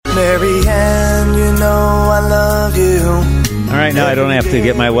Marianne, you know I love you. All right, now I don't have to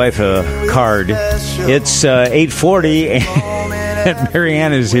get my wife a card. It's 8:40, and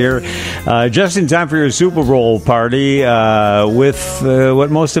Marianne is here just in time for your Super Bowl party with what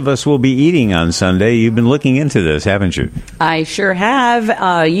most of us will be eating on Sunday. You've been looking into this, haven't you? I sure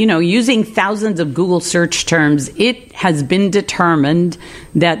have. Using thousands of Google search terms, it has been determined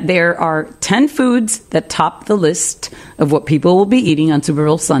that there are 10 foods that top the list of what people will be eating on Super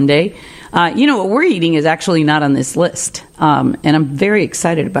Bowl Sunday. What we're eating is actually not on this list. And I'm very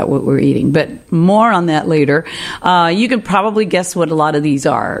excited about what we're eating, but more on that later. You can probably guess what a lot of these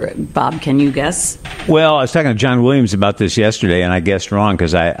are. Bob, can you guess? Well, I was talking to John Williams about this yesterday, and I guessed wrong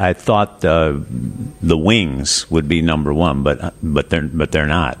because I thought the wings would be number one, but they're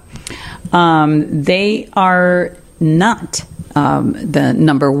not. They are not the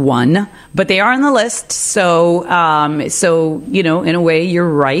number one, but they are on the list. So in a way, you're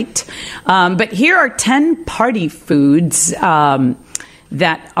right. But here are 10 party foods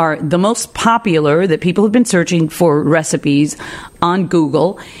that are the most popular that people have been searching for recipes on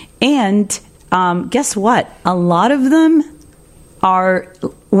Google. And guess what? A lot of them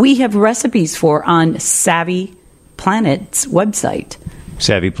we have recipes for on Savvy Planet's website.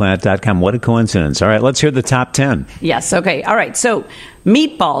 SavvyPlanet.com. What a coincidence. All right, let's hear the top 10. Yes, okay. All right, so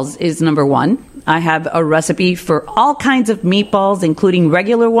meatballs is number one. I have a recipe for all kinds of meatballs, including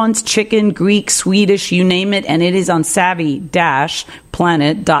regular ones, chicken, Greek, Swedish, you name it, and it is on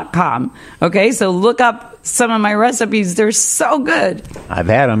savvy-planet.com. Okay, so look up some of my recipes. They're so good. I've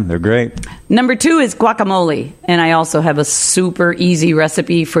had them. They're great. Number two is guacamole, and I also have a super easy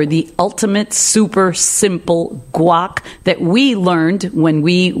recipe for the ultimate super simple guac that we learned when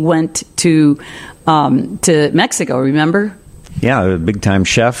we went to Mexico, remember? Yeah, a big-time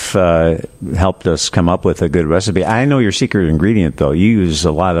chef helped us come up with a good recipe. I know your secret ingredient, though. You use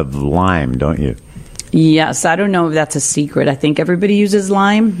a lot of lime, don't you? Yes, I don't know if that's a secret. I think everybody uses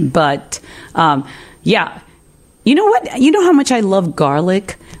lime, but yeah. You know what? You know how much I love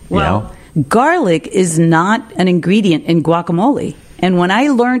garlic? Well, yeah. Garlic is not an ingredient in guacamole. And when I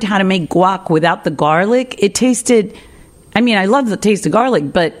learned how to make guac without the garlic, it tasted, I love the taste of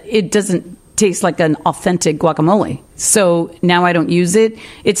garlic, but it doesn't taste like an authentic guacamole. So now I don't use it.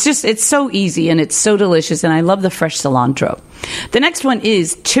 It's so easy and it's so delicious, and I love the fresh cilantro. The next one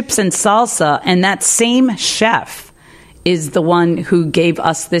is chips and salsa, and that same chef is the one who gave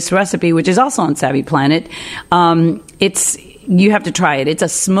us this recipe, which is also on Savvy Planet. You have to try it. It's a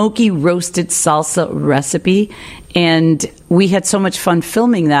smoky roasted salsa recipe, and we had so much fun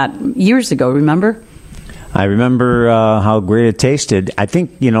filming that years ago, remember? I remember how great it tasted. I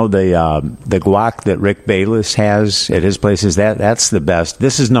think, the guac that Rick Bayless has at his place, that's the best.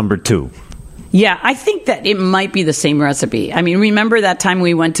 This is number two. Yeah, I think that it might be the same recipe. Remember that time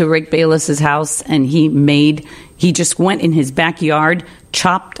we went to Rick Bayless's house and he just went in his backyard,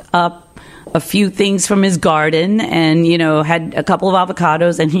 chopped up a few things from his garden and, had a couple of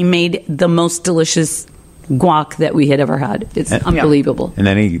avocados, and he made the most delicious guac that we had ever had. It's unbelievable. Yeah. And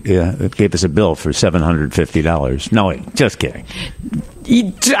then he gave us a bill for $750. No, wait, just kidding.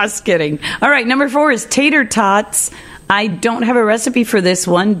 Just kidding. All right, number 4 is tater tots. I don't have a recipe for this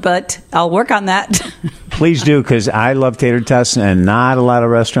one, but I'll work on that. Please do, because I love tater tots, and not a lot of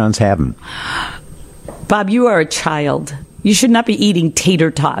restaurants have them. Bob, you are a child. You should not be eating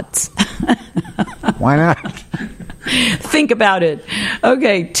tater tots. Why not? Think about it.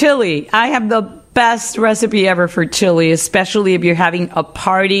 Okay, chili. I have the best recipe ever for chili, especially if you're having a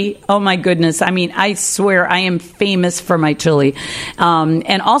party. Oh my goodness. I swear I am famous for my chili.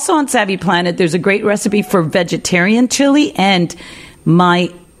 And also on Savvy Planet, there's a great recipe for vegetarian chili. And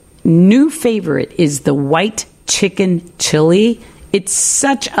my new favorite is the white chicken chili. It's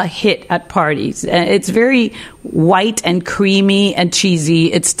such a hit at parties. It's very white and creamy and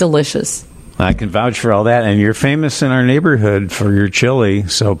cheesy. It's delicious. I can vouch for all that. And you're famous in our neighborhood for your chili,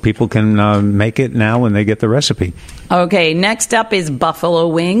 so people can make it now when they get the recipe. Okay, next up is buffalo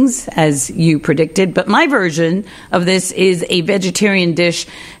wings, as you predicted. But my version of this is a vegetarian dish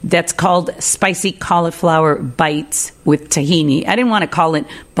that's called spicy cauliflower bites with tahini. I didn't want to call it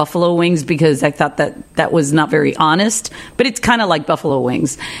buffalo wings because I thought that was not very honest, but it's kind of like buffalo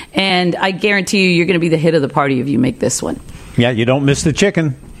wings. And I guarantee you're going to be the hit of the party if you make this one. Yeah, you don't miss the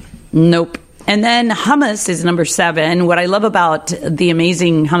chicken. Nope. And then hummus is number 7. What I love about the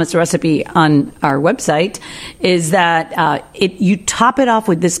amazing hummus recipe on our website is that you top it off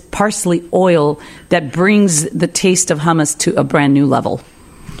with this parsley oil that brings the taste of hummus to a brand new level.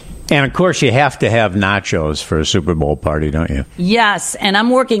 And, of course, you have to have nachos for a Super Bowl party, don't you? Yes, and I'm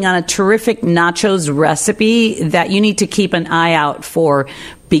working on a terrific nachos recipe that you need to keep an eye out for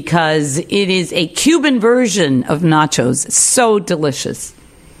because it is a Cuban version of nachos. So delicious.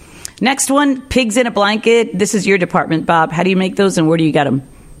 Next one, pigs in a blanket. This is your department, Bob. How do you make those and where do you get them?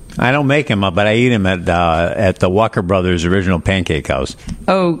 I don't make them, but I eat them at the Walker Brothers Original Pancake House.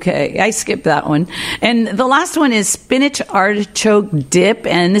 Okay, I skipped that one. And the last one is spinach artichoke dip,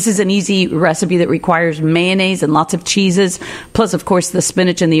 and this is an easy recipe that requires mayonnaise and lots of cheeses, plus, of course, the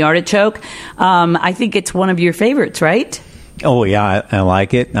spinach and the artichoke. I think it's one of your favorites, right? Oh, yeah, I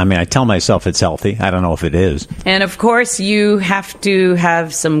like it. I mean, I tell myself it's healthy. I don't know if it is. And, of course, you have to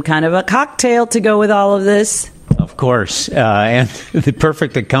have some kind of a cocktail to go with all of this. Of course, and the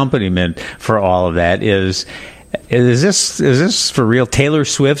perfect accompaniment for all of that is this for real Taylor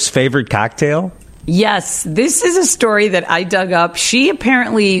Swift's favorite cocktail? Yes, this is a story that I dug up. She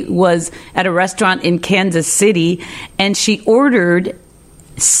apparently was at a restaurant in Kansas City, and she ordered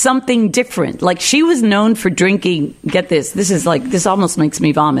something different. Like, she was known for drinking, get this almost makes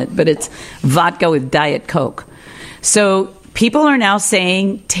me vomit, but it's vodka with Diet Coke. So people are now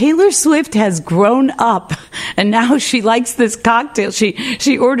saying Taylor Swift has grown up and now she likes this cocktail.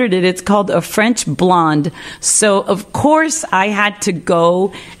 She ordered it. It's called a French Blonde. So, of course, I had to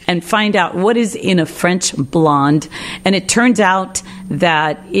go and find out what is in a French Blonde. And it turns out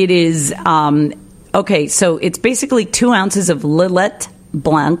that it is, so it's basically 2 ounces of Lillet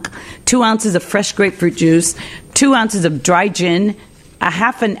Blanc, 2 ounces of fresh grapefruit juice, 2 ounces of dry gin, a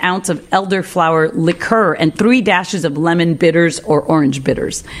half an ounce of elderflower liqueur, and 3 dashes of lemon bitters or orange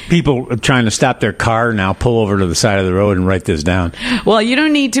bitters. People trying to stop their car now pull over to the side of the road and write this down. Well, you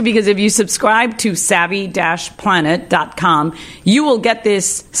don't need to, because if you subscribe to savvy-planet.com, you will get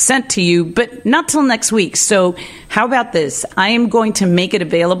this sent to you, but not till next week. So how about this? I am going to make it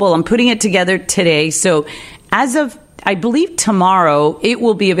available. I'm putting it together today. So as of I believe tomorrow it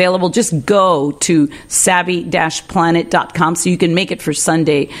will be available. Just go to savvy-planet.com so you can make it for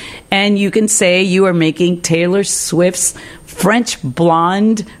Sunday. And you can say you are making Taylor Swift's French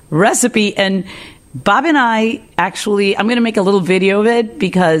Blonde recipe. And Bob and I actually, I'm going to make a little video of it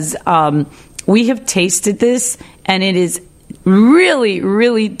because we have tasted this and it is really,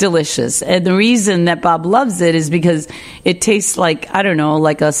 really delicious. And the reason that Bob loves it is because it tastes like, I don't know,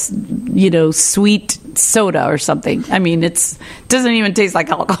 like a, sweet soda or something. I mean, it doesn't even taste like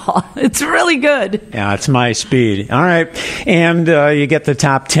alcohol. It's really good. Yeah, it's my speed. All right. And you get the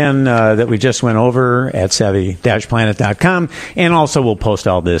top 10 that we just went over at savvy-planet.com. And also we'll post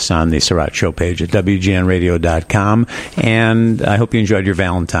all this on the Surratt Show page at WGNradio.com. And I hope you enjoyed your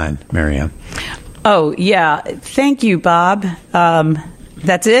Valentine, Marianne. Oh, yeah. Thank you, Bob.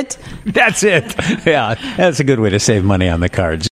 That's it? That's it. Yeah, that's a good way to save money on the cards.